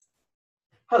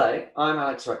Hello, I'm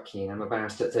Alex Rutkin. I'm a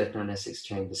barrister at 39 Essex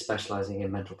Chambers, specialising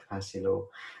in mental capacity law.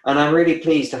 And I'm really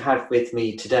pleased to have with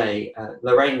me today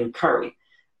Lorraine Curry,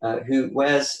 who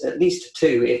wears at least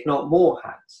two, if not more,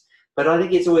 hats. But I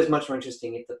think it's always much more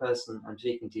interesting if the person I'm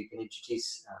speaking to can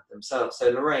introduce themselves. So,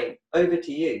 Lorraine, over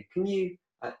to you. Can you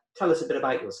tell us a bit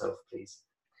about yourself, please?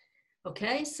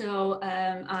 Okay, so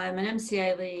I'm an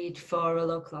MCA lead for a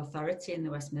local authority in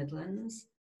the West Midlands.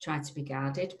 Try to be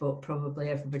guarded, but probably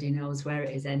everybody knows where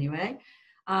it is anyway.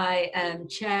 I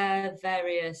chair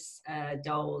various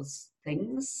DOLS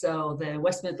things, so the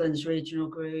West Midlands Regional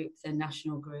Group, the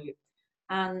National Group,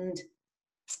 and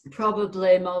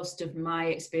probably most of my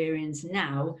experience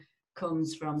now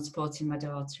comes from supporting my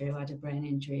daughter who had a brain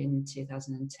injury in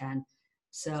 2010.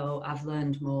 So I've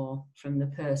learned more from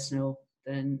the personal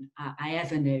than I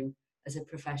ever knew as a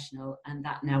professional, and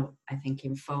that now I think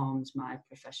informs my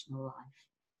professional life.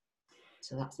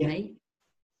 So that's me.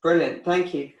 Brilliant,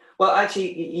 thank you. Well,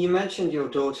 actually, you mentioned your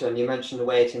daughter and you mentioned the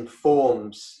way it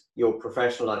informs your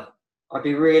professional life. I'd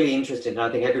be really interested, and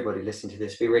I think everybody listening to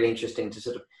this would be really interesting to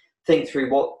sort of think through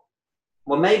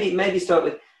maybe start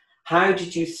with, how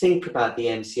did you think about the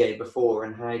MCA before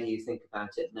and how do you think about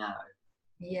it now?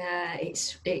 Yeah,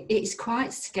 it's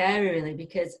quite scary really,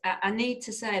 because I need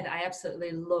to say that I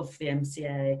absolutely love the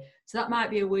MCA. So that might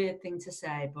be a weird thing to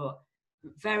say, but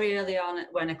very early on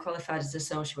when I qualified as a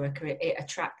social worker, it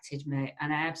attracted me,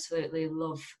 and I absolutely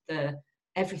love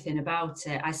everything about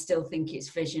it. I still think it's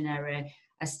visionary.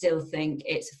 I still think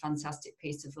it's a fantastic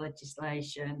piece of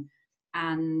legislation,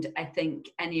 and I think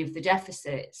any of the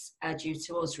deficits are due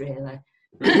to us really.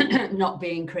 Not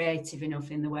being creative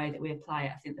enough in the way that we apply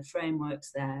it. I think the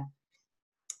framework's there.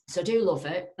 So I do love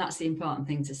it. That's the important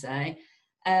thing to say.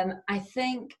 I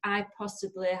think I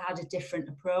possibly had a different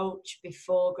approach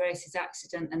before Grace's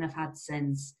accident than I've had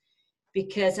since,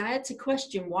 because I had to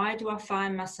question, why do I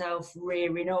find myself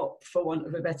rearing up, for want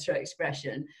of a better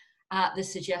expression, at the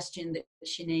suggestion that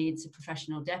she needs a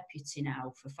professional deputy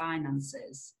now for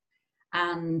finances,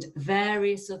 and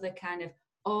various other kind of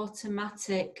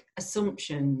automatic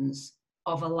assumptions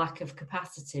of a lack of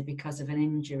capacity because of an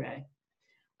injury.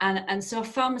 And so I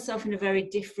found myself in a very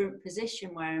different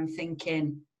position where I'm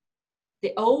thinking,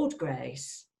 the old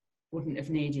Grace wouldn't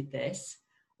have needed this.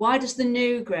 Why does the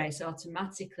new Grace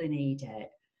automatically need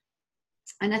it?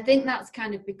 And I think that's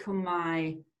kind of become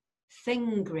my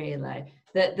thing really,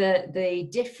 that the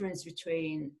difference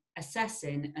between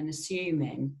assessing and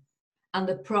assuming, and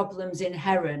the problems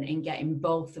inherent in getting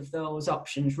both of those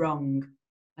options wrong.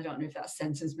 I don't know if that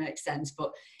sentence makes sense,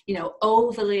 but,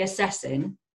 overly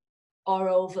assessing or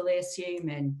overly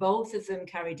assuming, both of them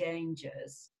carry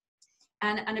dangers.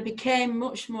 And I became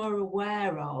much more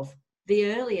aware of the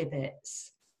earlier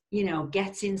bits,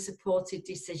 getting supported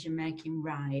decision-making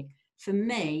right. For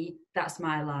me, that's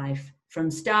my life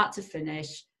from start to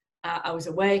finish. I was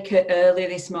awake early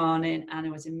this morning and I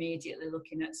was immediately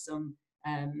looking at some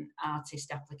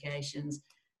artist applications,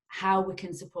 how we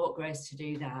can support Grace to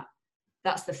do that.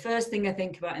 That's the first thing I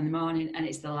think about in the morning, and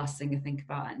it's the last thing I think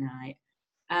about at night.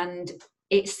 And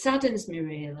it saddens me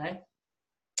really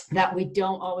that we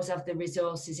don't always have the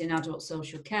resources in adult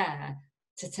social care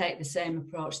to take the same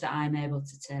approach that I'm able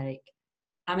to take.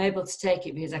 I'm able to take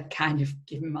it because I've kind of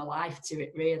given my life to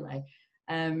it really.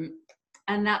 And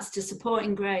that's to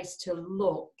supporting Grace to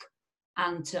look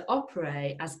and to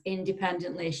operate as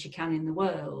independently as she can in the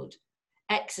world,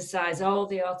 exercise all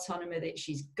the autonomy that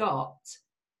she's got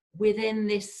within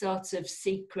this sort of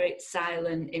secret,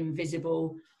 silent,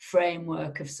 invisible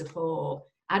framework of support.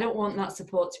 I don't want that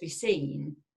support to be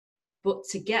seen, but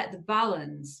to get the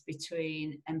balance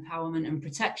between empowerment and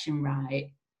protection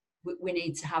right, we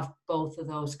need to have both of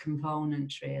those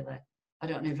components really. I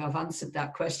don't know if I've answered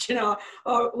that question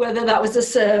or whether that was a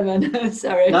sermon.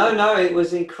 Sorry. No, it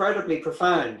was incredibly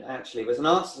profound, actually. It was an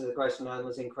answer to the question and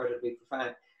was incredibly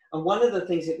profound. And one of the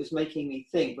things it was making me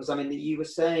think was, that you were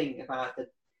saying about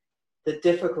the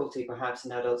difficulty perhaps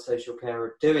in adult social care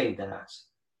of doing that.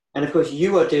 And of course,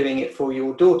 you are doing it for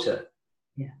your daughter,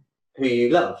 who you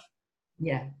love.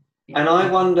 Yeah. And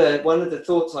I wonder, one of the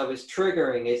thoughts I was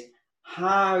triggering is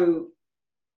how,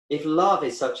 if love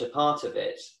is such a part of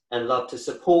it, and love to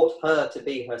support her to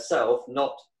be herself,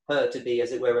 not her to be,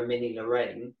 as it were, a mini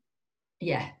Lorraine.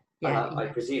 I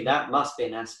presume that must be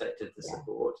an aspect of the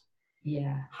support.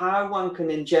 Yeah. How one can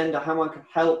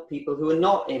help people who are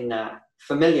not in that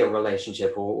familiar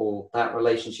relationship or that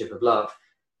relationship of love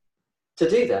to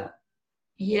do that.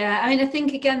 Yeah, I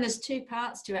think, again, there's two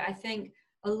parts to it. I think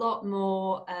a lot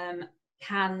more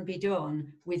can be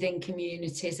done within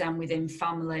communities and within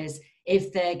families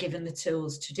if they're given the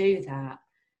tools to do that.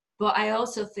 But I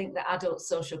also think that adult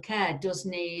social care does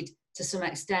need, to some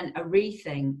extent, a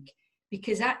rethink,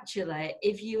 because actually,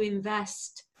 if you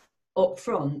invest up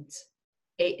front,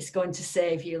 it's going to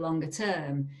save you longer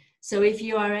term. So if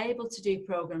you are able to do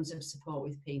programs of support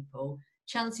with people,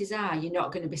 chances are you're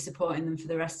not going to be supporting them for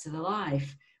the rest of their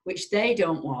life, which they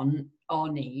don't want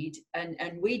or need, and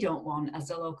we don't want as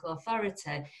a local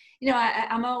authority. You know,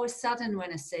 I'm always saddened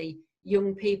when I see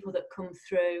young people that come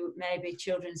through maybe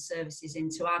children's services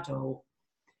into adult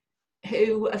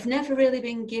who have never really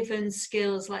been given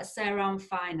skills, let's say, around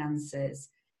finances.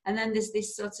 And then there's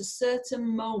this sort of certain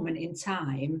moment in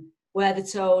time where they're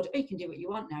told, oh, you can do what you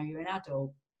want now, you're an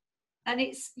adult. And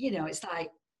it's, you know, it's like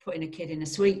putting a kid in a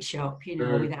sweet shop, you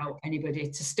know, without anybody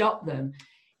to stop them.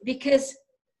 Because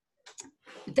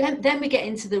then we get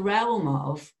into the realm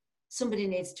of somebody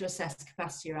needs to assess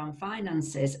capacity around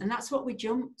finances, and that's what we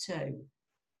jump to.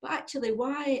 But actually,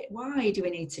 why do we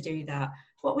need to do that?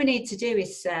 What we need to do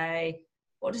is say,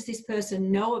 what does this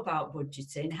person know about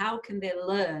budgeting? How can they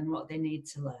learn what they need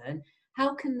to learn?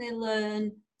 How can they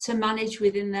learn to manage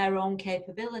within their own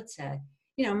capability?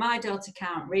 You know, my daughter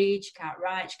can't read, she can't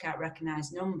write, she can't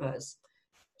recognise numbers.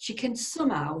 She can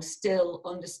somehow still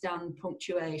understand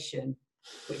punctuation,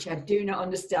 which I do not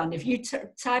understand. If you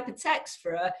type a text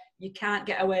for her, you can't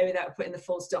get away without putting the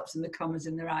full stops and the commas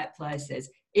in the right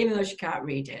places, even though she can't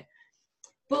read it.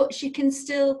 But she can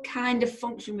still kind of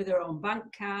function with her own bank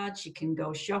card. She can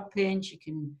go shopping. She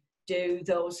can do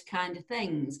those kind of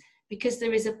things because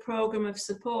there is a program of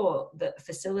support that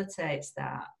facilitates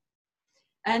that.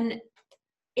 And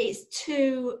it's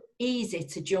too easy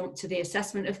to jump to the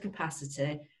assessment of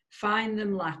capacity, find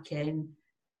them lacking,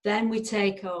 then we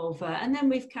take over, and then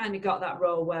we've kind of got that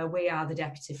role where we are the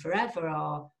deputy forever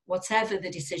or whatever the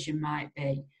decision might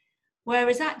be.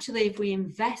 Whereas actually, if we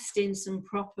invest in some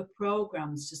proper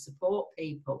programs to support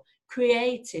people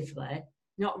creatively,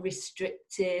 not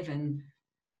restrictive and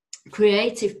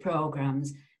creative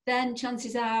programs, then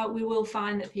chances are we will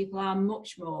find that people are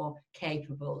much more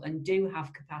capable and do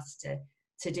have capacity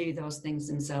to do those things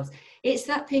themselves. It's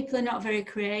that people are not very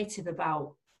creative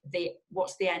about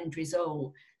what's the end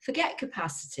result. Forget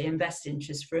capacity and best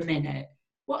interest for a minute.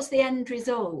 What's the end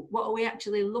result? What are we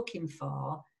actually looking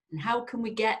for? And how can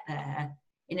we get there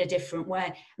in a different way?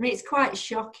 I mean, it's quite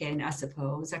shocking, I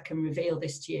suppose, I can reveal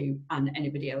this to you and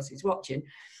anybody else who's watching,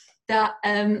 that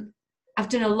I've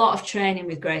done a lot of training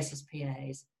with Grace's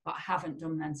PAs, but I haven't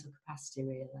done mental capacity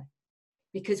really.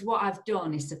 Because what I've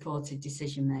done is supported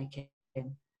decision making.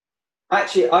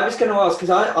 Actually, I was going to ask,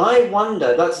 because I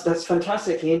wonder, that's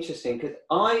fantastically interesting, because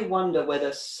I wonder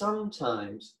whether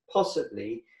sometimes,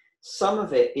 possibly, some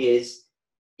of it is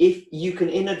if you can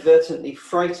inadvertently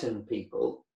frighten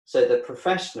people, so the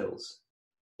professionals,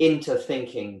 into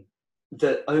thinking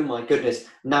that, oh my goodness,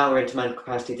 now we're into mental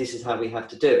capacity, this is how we have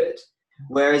to do it.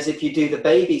 Whereas if you do the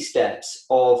baby steps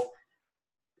of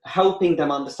helping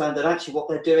them understand that actually what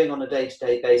they're doing on a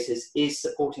day-to-day basis is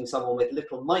supporting someone with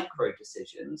little micro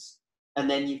decisions, and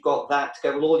then you've got that to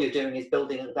go, well, all you're doing is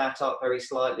building that up very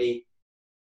slightly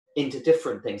into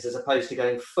different things, as opposed to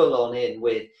going full on in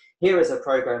with, here is a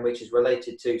program which is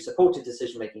related to supported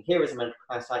decision making, here is a mental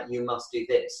capacity, you must do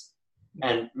this,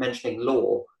 and mentioning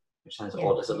law, which sounds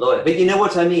odd as a lawyer, but you know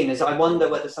what I mean, is I wonder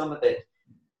whether some of it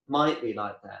might be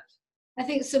like that. I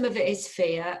think some of it is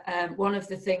fear. One of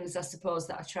the things, I suppose,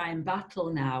 that I try and battle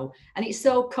now, and it's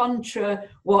so contra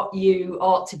what you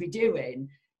ought to be doing,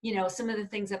 you know, some of the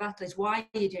things I battle is, why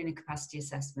are you doing a capacity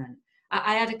assessment?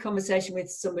 I had a conversation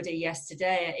with somebody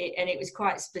yesterday, and it was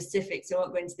quite specific, so I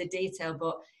won't go into the detail,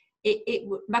 but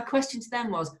my question to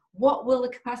them was, what will the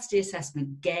capacity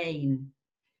assessment gain?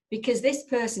 Because this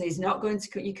person is not going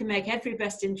to, you can make every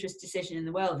best interest decision in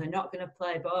the world, they're not going to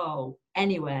play ball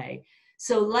anyway.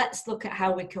 So let's look at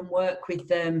how we can work with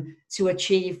them to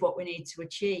achieve what we need to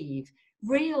achieve.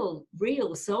 Real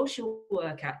social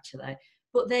work, actually.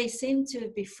 But they seem to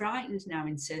be frightened now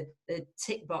into the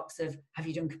tick box of, have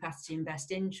you done capacity and best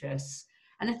interests?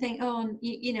 And I think,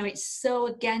 you know, it's so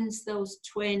against those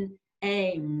twin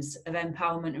aims of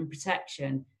empowerment and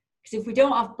protection. Because if we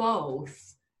don't have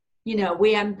both, you know,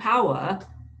 we empower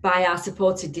by our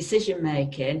supported decision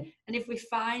making. And if we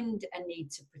find a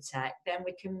need to protect, then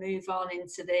we can move on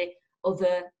into the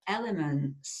other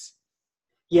elements.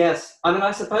 Yes, I mean,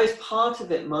 I suppose part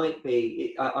of it might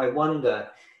be, I wonder,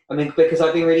 I mean, because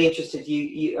I've been really interested,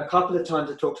 you a couple of times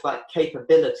have talked about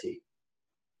capability,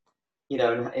 you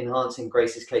know, enhancing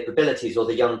Grace's capabilities, or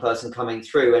the young person coming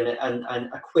through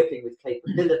and equipping with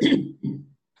capability,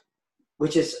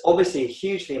 which is obviously a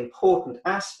hugely important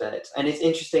aspect. And it's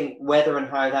interesting whether and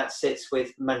how that sits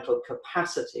with mental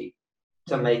capacity.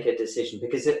 to make a decision?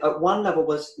 Because at one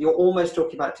level you're almost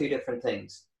talking about two different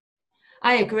things.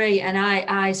 I agree, and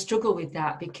I struggle with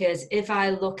that, because if I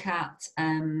look at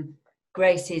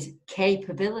Grace's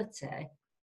capability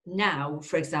now,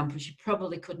 for example, she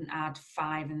probably couldn't add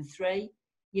 5 and 3.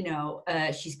 You know,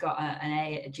 she's got an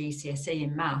A at a GCSE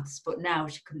in maths, but now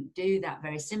she couldn't do that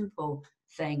very simple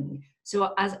thing.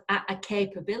 So as at a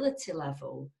capability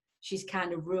level, she's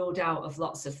kind of ruled out of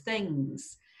lots of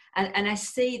things. And I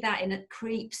see that it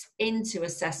creeps into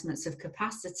assessments of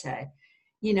capacity,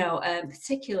 you know,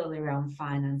 particularly around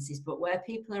finances, but where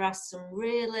people are asked some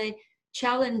really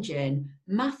challenging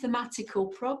mathematical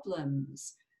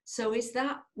problems. So is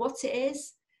that what it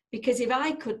is? Because if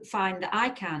I could find that I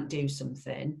can't do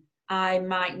something, I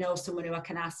might know someone who I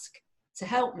can ask to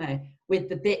help me with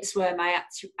the bits where my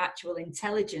actual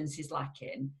intelligence is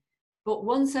lacking. But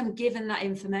once I'm given that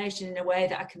information in a way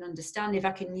that I can understand, if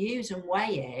I can use and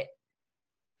weigh it,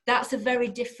 that's a very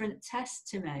different test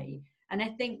to me. And I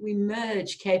think we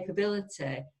merge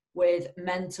capability with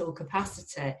mental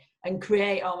capacity and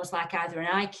create almost like either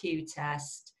an IQ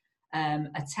test,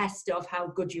 a test of how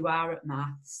good you are at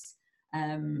maths.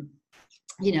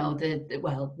 You know,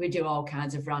 well, we do all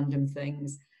kinds of random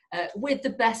things with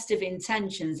the best of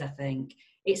intentions, I think.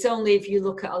 It's only if you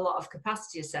look at a lot of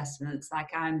capacity assessments, like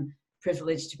I'm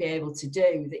privileged to be able to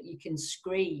do, that you can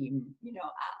scream, you know,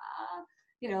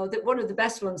 you know, that one of the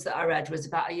best ones that I read was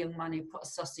about a young man who put a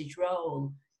sausage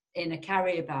roll in a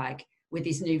carrier bag with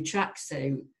his new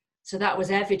tracksuit. So that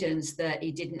was evidence that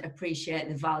he didn't appreciate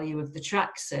the value of the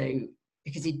tracksuit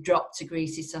because he dropped a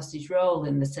greasy sausage roll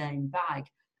in the same bag.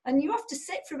 And you have to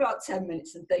sit for about 10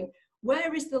 minutes and think,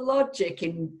 where is the logic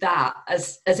in that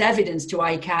as evidence to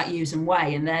why he can't use and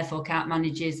weigh and therefore can't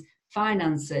manage his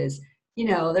finances? You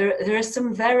know, there are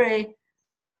some very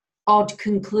odd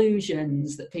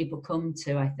conclusions that people come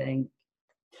to, I think.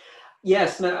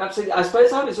 Yes, no, absolutely. I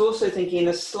suppose I was also thinking in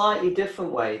a slightly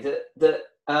different way that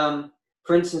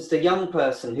for instance, the young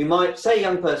person who might, say a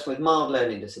young person with mild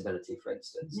learning disability, for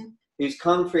instance, who's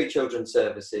come through children's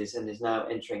services and is now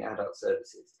entering adult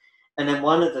services. And then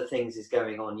one of the things is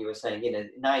going on, you were saying, you know,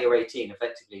 now you're 18,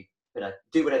 effectively, you know,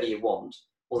 do whatever you want.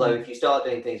 Although if you start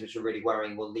doing things which are really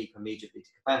worrying, will leap immediately to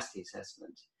capacity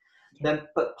assessment. Then,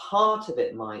 but part of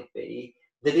it might be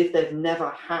that if they've never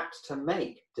had to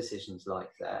make decisions like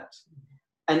that,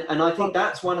 and I think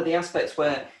that's one of the aspects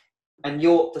where, and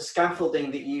the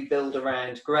scaffolding that you build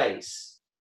around Grace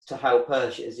to help her,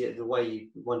 is the way you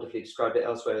wonderfully described it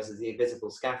elsewhere as the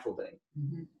invisible scaffolding.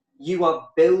 You are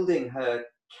building her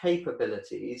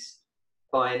capabilities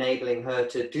by enabling her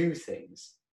to do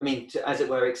things. I mean, to, as it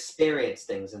were, experience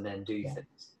things and then do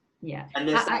things. Yeah, and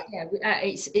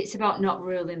it's about not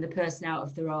ruling the person out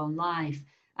of their own life.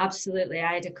 Absolutely.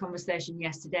 I had a conversation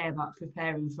yesterday about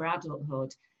preparing for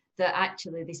adulthood, that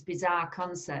actually this bizarre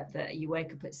concept that you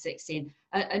wake up at 16.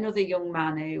 Another young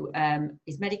man who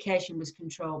his medication was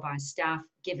controlled by staff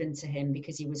given to him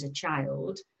because he was a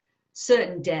child.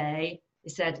 Certain day, they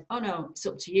said, oh no, it's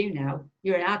up to you now.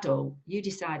 You're an adult. You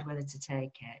decide whether to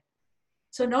take it.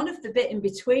 So none of the bit in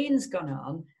between's gone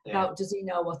on about, does he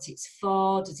know what it's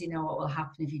for? Does he know what will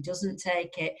happen if he doesn't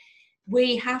take it?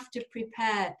 We have to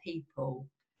prepare people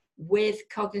with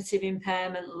cognitive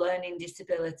impairment, learning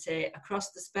disability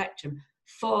across the spectrum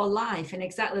for life in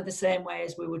exactly the same way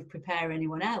as we would prepare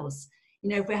anyone else. You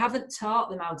know, if we haven't taught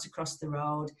them how to cross the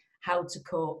road, how to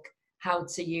cook, how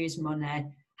to use money,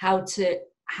 how to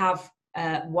have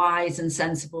wise and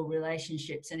sensible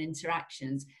relationships and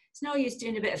interactions, it's no use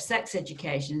doing a bit of sex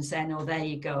education and saying, oh, there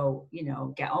you go, you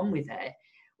know, get on with it.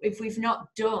 If we've not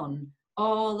done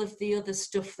all of the other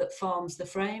stuff that forms the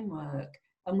framework,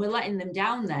 and we're letting them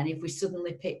down then if we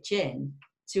suddenly pitch in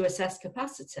to assess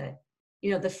capacity.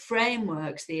 You know, the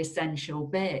framework's the essential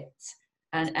bit,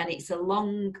 and it's the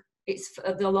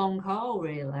long haul,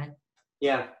 really.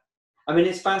 Yeah. I mean,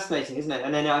 it's fascinating, isn't it?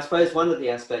 And then I suppose one of the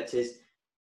aspects is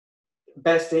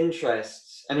best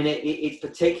interests. I mean, it's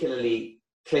particularly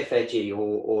cliff edgy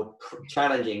or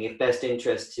challenging if best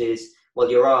interests is,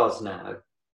 well, you're ours now,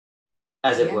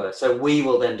 as it were. So we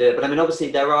will then do it. But I mean,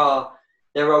 obviously there are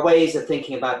ways of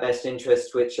thinking about best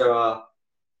interests which are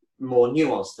more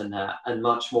nuanced than that and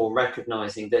much more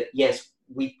recognizing that, yes,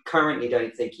 we currently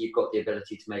don't think you've got the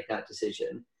ability to make that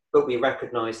decision, but we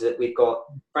recognize that we've got,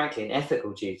 frankly, an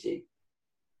ethical duty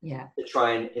to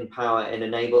try and empower and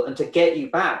enable and to get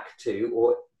you back to,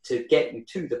 or to get you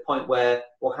to the point where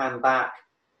we'll hand back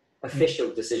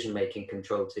official decision-making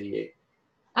control to you.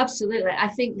 Absolutely. I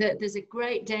think that there's a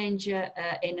great danger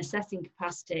in assessing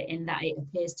capacity in that it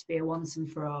appears to be a once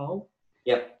and for all.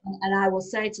 Yep. And I will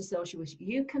say to social workers,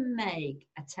 you can make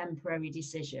a temporary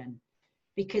decision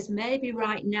because maybe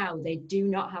right now they do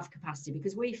not have capacity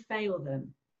because we fail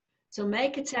them. So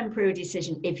make a temporary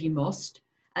decision if you must,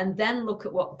 and then look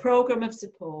at what program of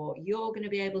support you're going to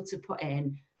be able to put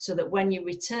in so that when you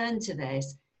return to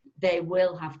this, they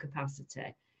will have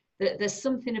capacity. There's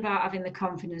something about having the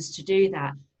confidence to do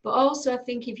that. But also, I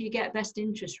think if you get best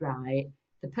interest right,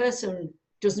 the person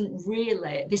doesn't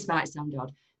really, this might sound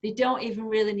odd, they don't even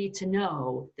really need to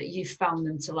know that you've found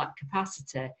them to lack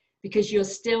capacity, because you're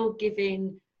still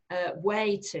giving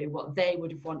way to what they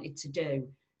would have wanted to do.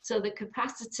 So the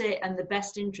capacity and the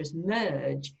best interest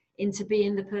merge into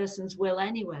being the person's will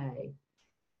anyway.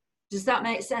 Does that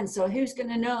make sense? So who's going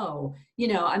to know? You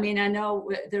know, I mean, I know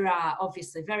there are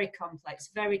obviously very complex,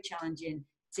 very challenging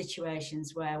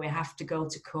situations where we have to go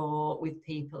to court with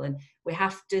people and we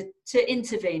have to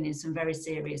intervene in some very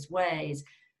serious ways.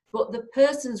 But the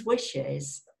person's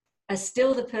wishes are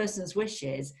still the person's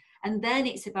wishes. And then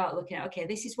it's about looking at, okay,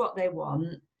 this is what they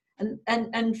want.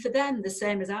 And for them, the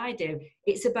same as I do,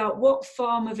 it's about what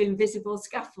form of invisible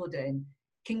scaffolding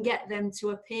can get them to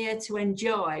appear to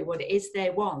enjoy what it is they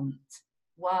want,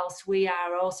 whilst we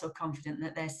are also confident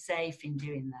that they're safe in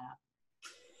doing that.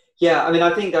 Yeah, I mean,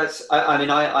 I think that's,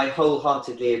 I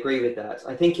wholeheartedly agree with that.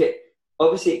 I think it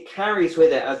carries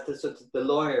with it, as the sort of the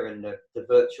lawyer in the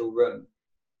virtual room,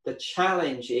 the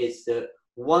challenge is that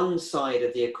one side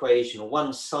of the equation, or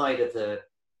one side of the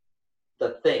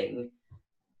thing,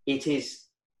 it is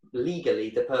legally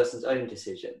the person's own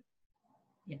decision.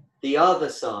 Yeah. The other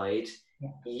side,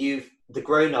 yeah. The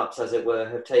grown-ups, as it were,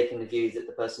 have taken the view that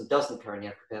the person doesn't currently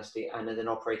have capacity and are then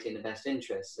operating in the best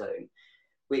interest zone,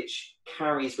 which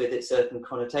carries with it certain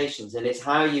connotations. And it's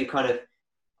how you kind of,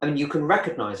 I mean, you can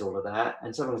recognize all of that,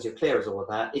 and so long as you're clear as all of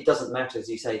that, it doesn't matter, as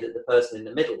you say, that the person in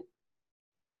the middle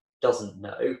doesn't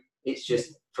know. It's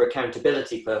just for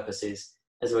accountability purposes,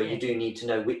 as well, you do need to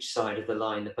know which side of the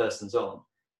line the person's on.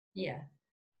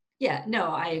 Yeah, no,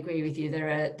 I agree with you.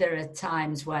 There are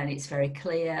times when it's very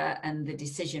clear and the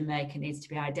decision maker needs to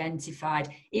be identified,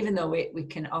 even though we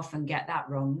can often get that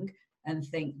wrong and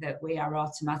think that we are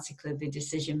automatically the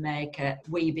decision maker,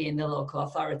 we being the local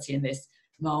authority in this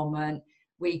moment.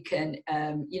 We can,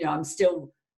 I'm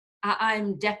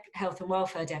Health and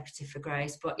Welfare Deputy for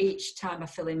Grace, but each time I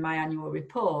fill in my annual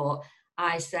report,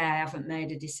 I say I haven't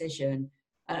made a decision.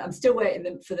 I'm still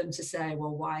waiting for them to say,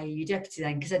 well, why are you deputy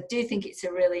then? Because I do think it's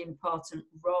a really important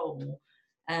role.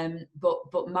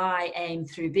 But my aim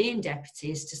through being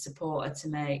deputy is to support her to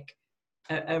make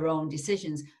her own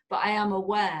decisions. But I am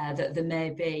aware that there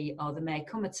may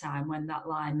come a time when that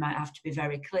line might have to be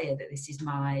very clear that this is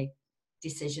my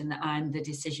decision, that I'm the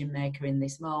decision maker in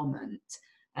this moment.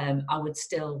 I would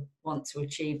still want to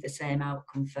achieve the same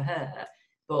outcome for her.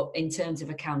 But in terms of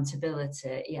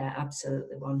accountability, yeah,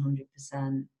 absolutely,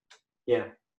 100%. Yeah.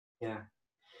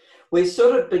 We're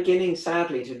sort of beginning,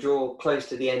 sadly, to draw close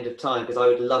to the end of time, because I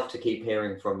would love to keep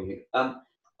hearing from you.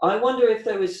 I wonder if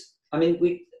there was,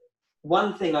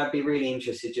 one thing I'd be really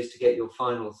interested just to get your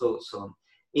final thoughts on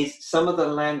is some of the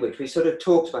language. We sort of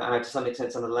talked about how, to some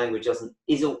extent, some of the language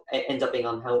ends up being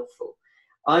unhelpful.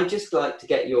 I'd just like to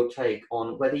get your take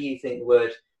on whether you think the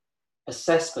word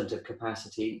assessment of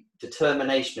capacity,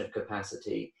 determination of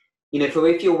capacity, if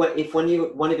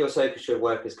one of your social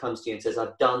workers comes to you and says,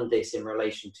 I've done this in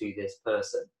relation to this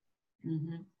person.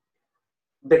 Mm-hmm.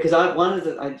 Because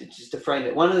just to frame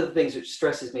it, one of the things which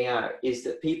stresses me out is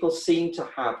that people seem to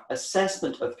have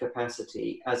assessment of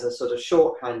capacity as a sort of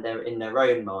shorthand there in their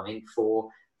own mind for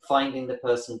finding the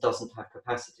person doesn't have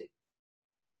capacity,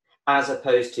 as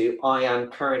opposed to, I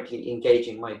am currently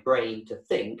engaging my brain to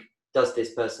think, does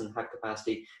this person have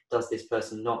capacity? Does this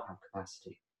person not have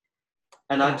capacity?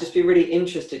 And I'd just be really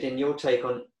interested in your take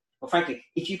on, well, frankly,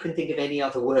 if you can think of any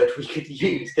other word we could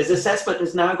use, because assessment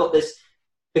has now got this,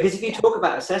 because if you talk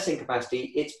about assessing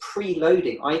capacity, it's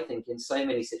preloading, I think, in so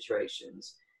many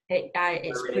situations.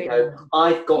 It's really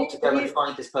I've got to go and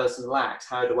find this person lacks,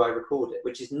 how do I record it?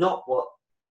 Which is not what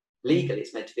legally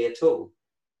it's meant to be at all.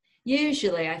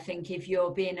 Usually, I think if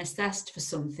you're being assessed for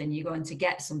something, you're going to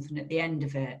get something at the end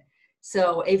of it.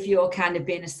 So if you're kind of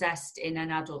being assessed in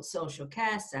an adult social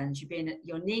care sense,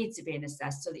 your needs are being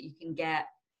assessed so that you can get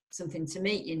something to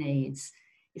meet your needs.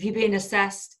 If you're being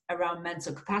assessed around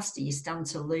mental capacity, you stand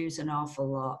to lose an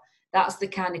awful lot. That's the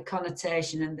kind of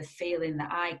connotation and the feeling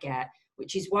that I get,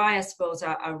 which is why I suppose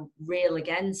I rail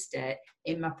against it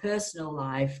in my personal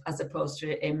life as opposed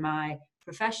to in my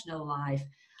professional life.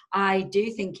 I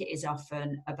do think it is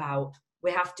often about,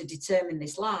 we have to determine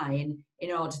this line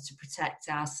in order to protect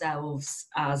ourselves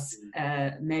as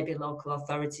maybe local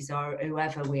authorities or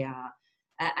whoever we are.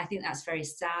 I think that's very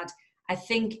sad. I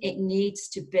think it needs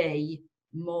to be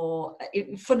more.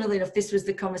 Funnily enough, this was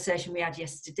the conversation we had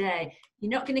yesterday.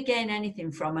 You're not going to gain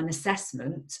anything from an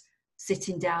assessment,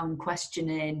 sitting down,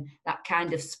 questioning, that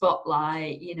kind of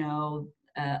spotlight, you know,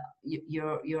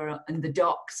 you're in the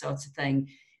dock sort of thing.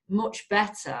 Much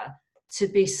better to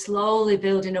be slowly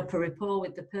building up a rapport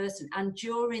with the person. And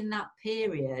during that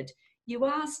period, you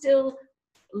are still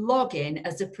logging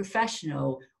as a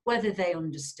professional, whether they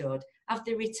understood, have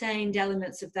they retained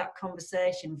elements of that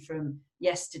conversation from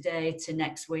yesterday to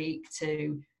next week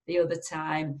to the other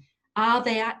time? Are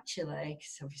they actually,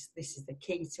 so this is the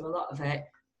key to a lot of it,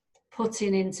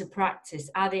 putting into practice?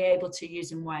 Are they able to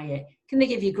use and weigh it? Can they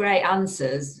give you great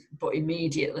answers, but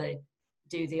immediately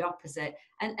do the opposite?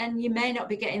 And you may not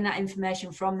be getting that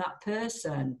information from that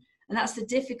person. And that's the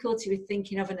difficulty with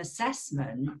thinking of an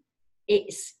assessment.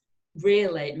 It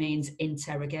means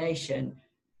interrogation.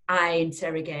 I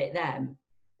interrogate them,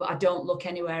 but I don't look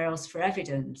anywhere else for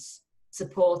evidence,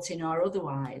 supporting or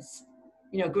otherwise.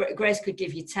 You know, Grace could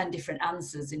give you 10 different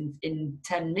answers in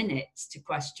 10 minutes to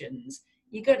questions.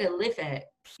 You got to live it,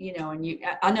 you know, and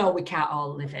I know we can't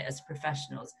all live it as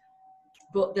professionals,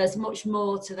 but there's much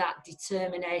more to that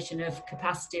determination of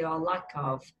capacity or lack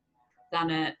of than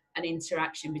an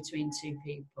interaction between two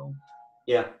people.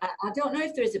 Yeah. I don't know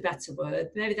if there is a better word.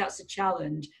 Maybe that's a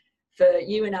challenge for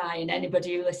you and I and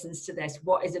anybody who listens to this.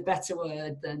 What is a better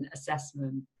word than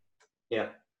assessment? Yeah.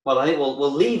 Well, I think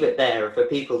we'll leave it there for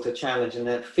people to challenge, and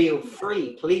then feel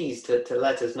free, please, to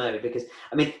let us know, because,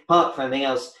 I mean, apart from anything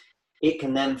else, it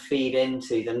can then feed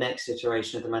into the next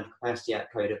iteration of the Mental Capacity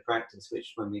Act Code of Practice,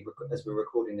 which, as we're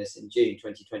recording this in June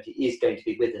 2020, is going to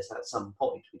be with us at some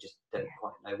point. We just don't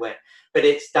quite know when. But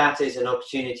that is an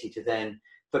opportunity to then,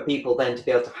 for people then to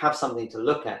be able to have something to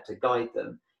look at to guide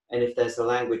them. And if there's the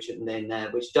language in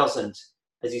there which doesn't,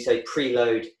 as you say,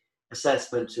 preload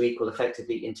assessment to equal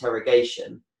effectively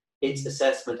interrogation, it's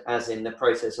assessment as in the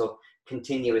process of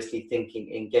continuously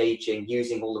thinking, engaging,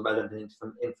 using all the relevant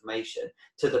information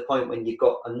to the point when you've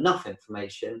got enough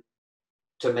information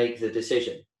to make the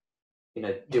decision. You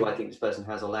know, do I think this person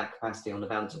has or lack capacity on the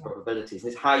balance of probabilities?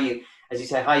 And it's how you, as you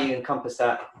say, how you encompass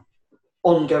that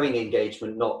ongoing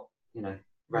engagement, not, you know,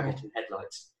 rabbit in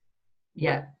headlights.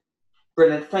 Yeah.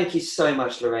 Brilliant. Thank you so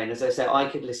much, Lorraine. As I say, I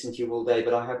could listen to you all day,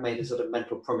 but I have made a sort of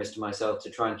mental promise to myself to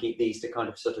try and keep these to kind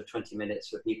of sort of 20 minutes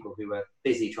for people who are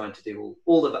busy trying to do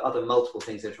all of the other multiple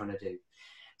things they're trying to do.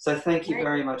 So thank you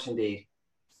very much indeed.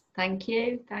 Thank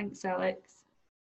you. Thanks, Alex.